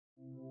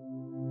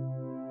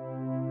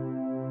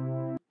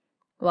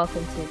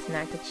Welcome to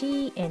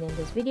Tanaka-chi, and in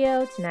this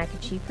video,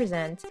 Tanaka-chi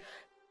presents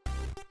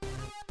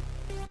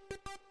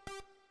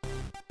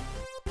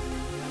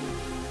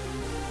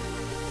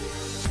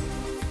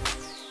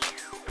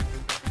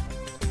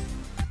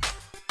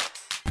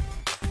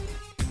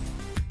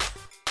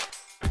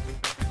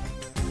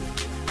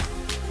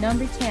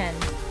Number 10.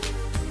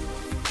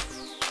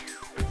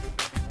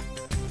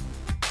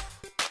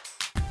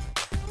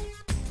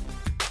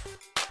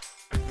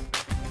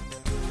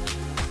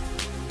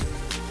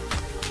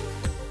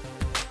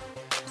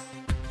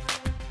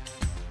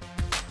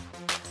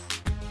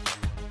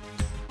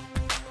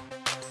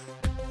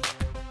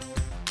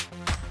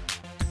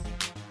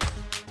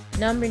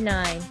 Number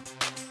 9.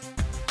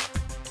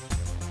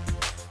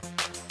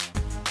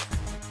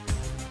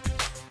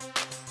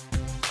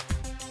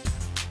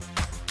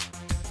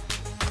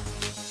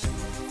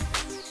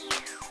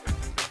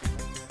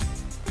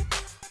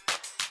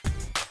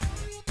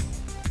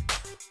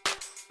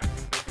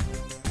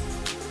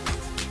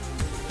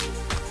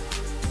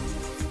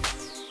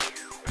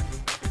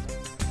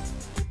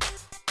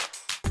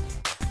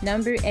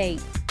 Number 8.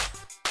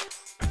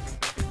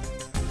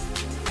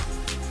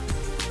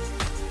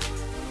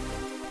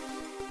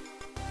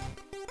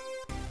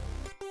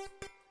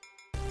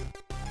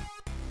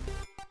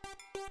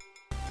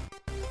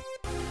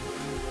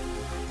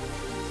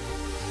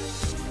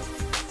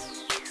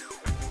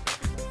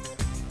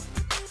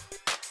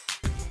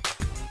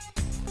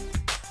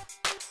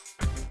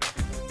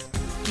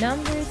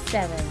 Number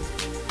 7.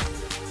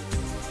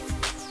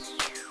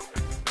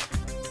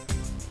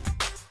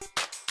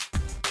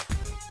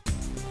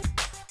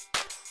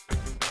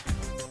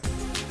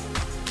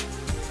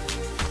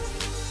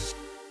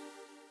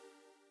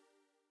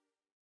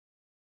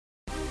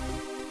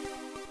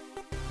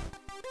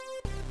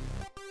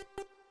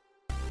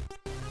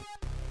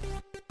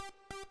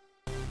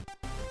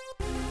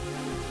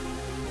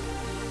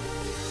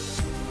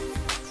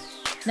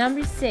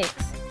 Number 6.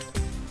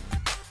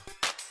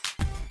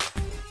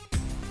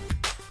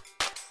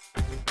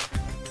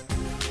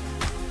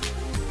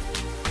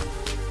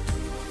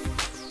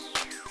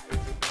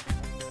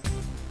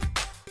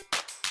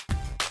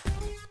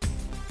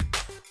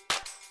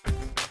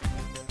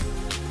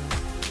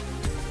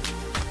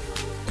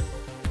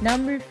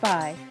 Number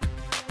 5.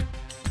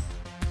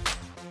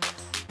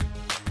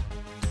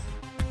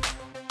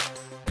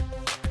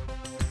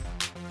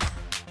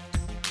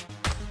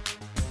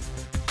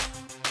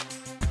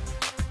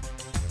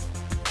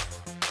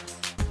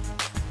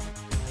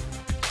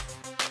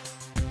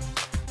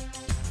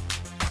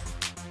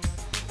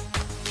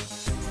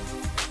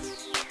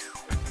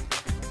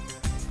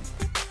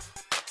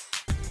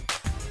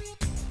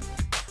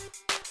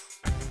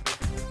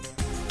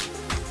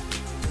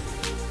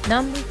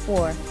 Number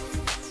 4.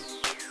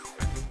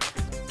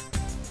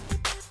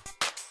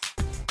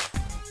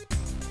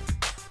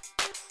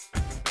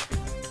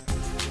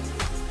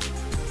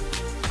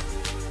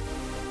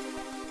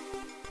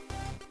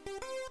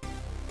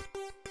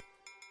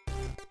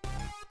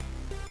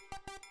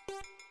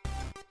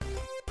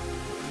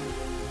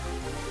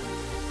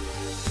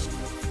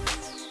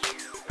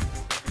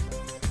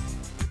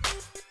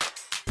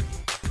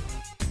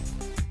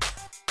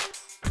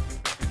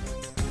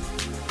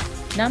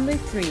 Number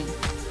 3.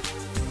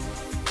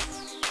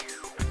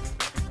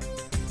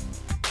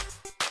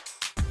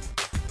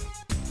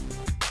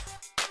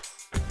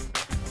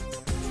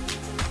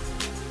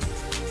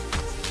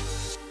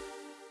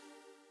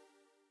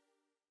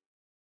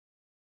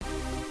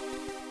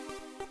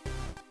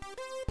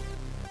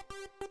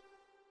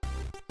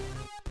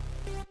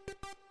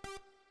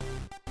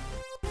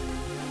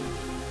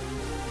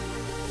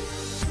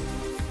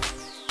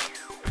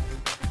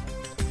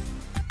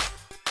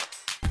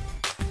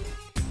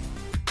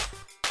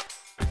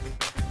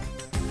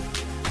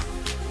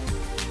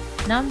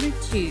 Number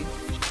 2.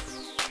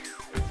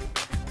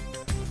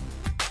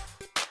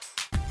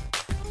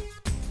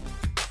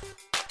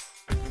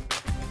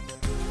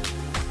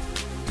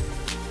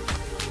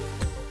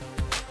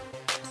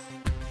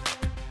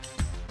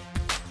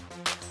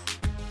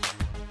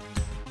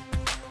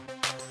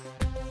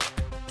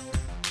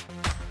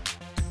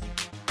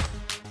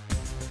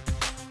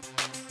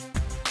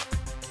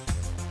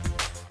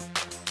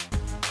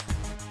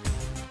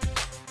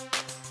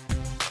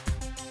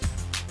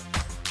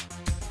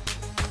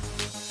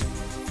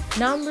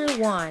 Number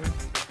 1.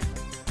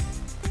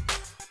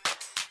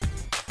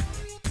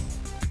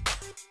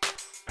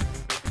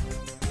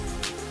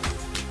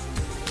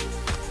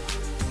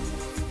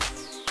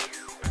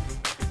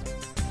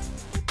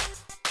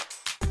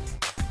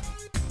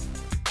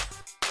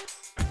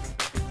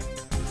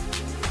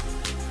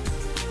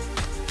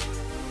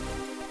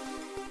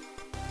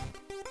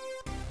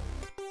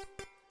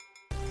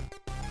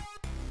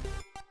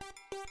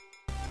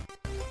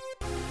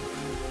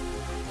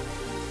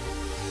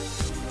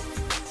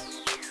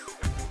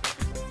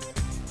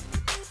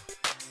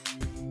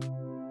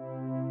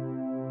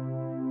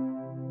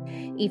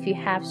 If you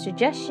have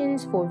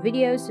suggestions for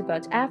videos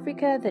about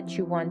Africa that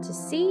you want to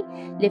see,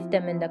 leave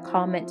them in the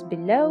comments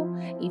below.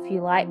 If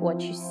you like what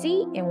you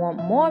see and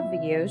want more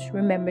videos,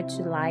 remember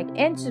to like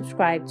and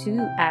subscribe to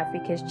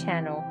Africa's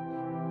channel.